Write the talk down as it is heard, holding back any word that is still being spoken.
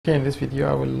Okay, in this video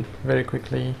I will very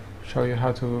quickly show you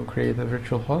how to create a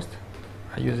virtual host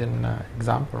using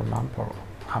XAMPP or MAMP or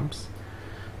AMPS.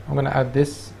 I'm going to add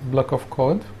this block of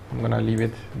code. I'm going to leave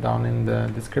it down in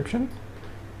the description,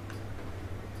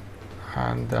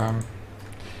 and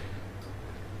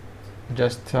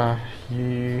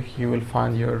you will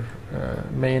find your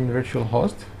main virtual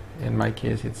host. In my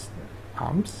case it's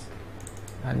AMPS,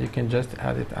 and you can just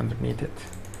add it underneath it.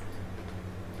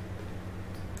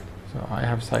 So I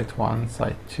have site 1,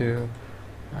 site 2,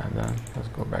 and then let's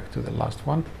go back to the last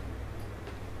one.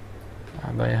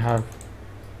 And I have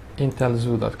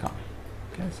intelzoo.com.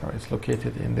 Okay, so it's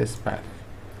located in this path,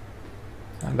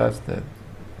 and that's the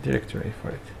directory for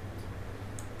it.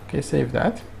 Okay, save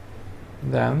that.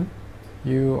 Then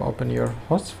you open your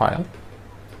host file,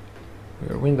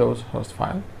 your Windows host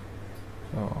file.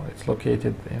 So it's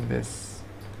located in this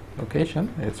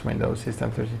location. It's Windows System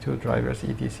 32 drivers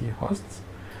etc hosts.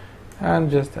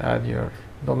 And just add your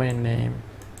domain name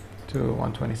to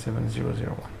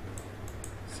 127.0.0.1.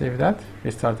 Save that,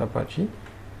 restart Apache,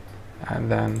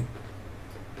 and then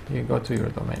you go to your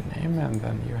domain name, and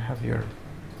then you have your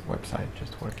website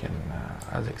just working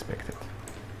as expected.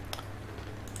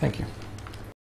 Thank you.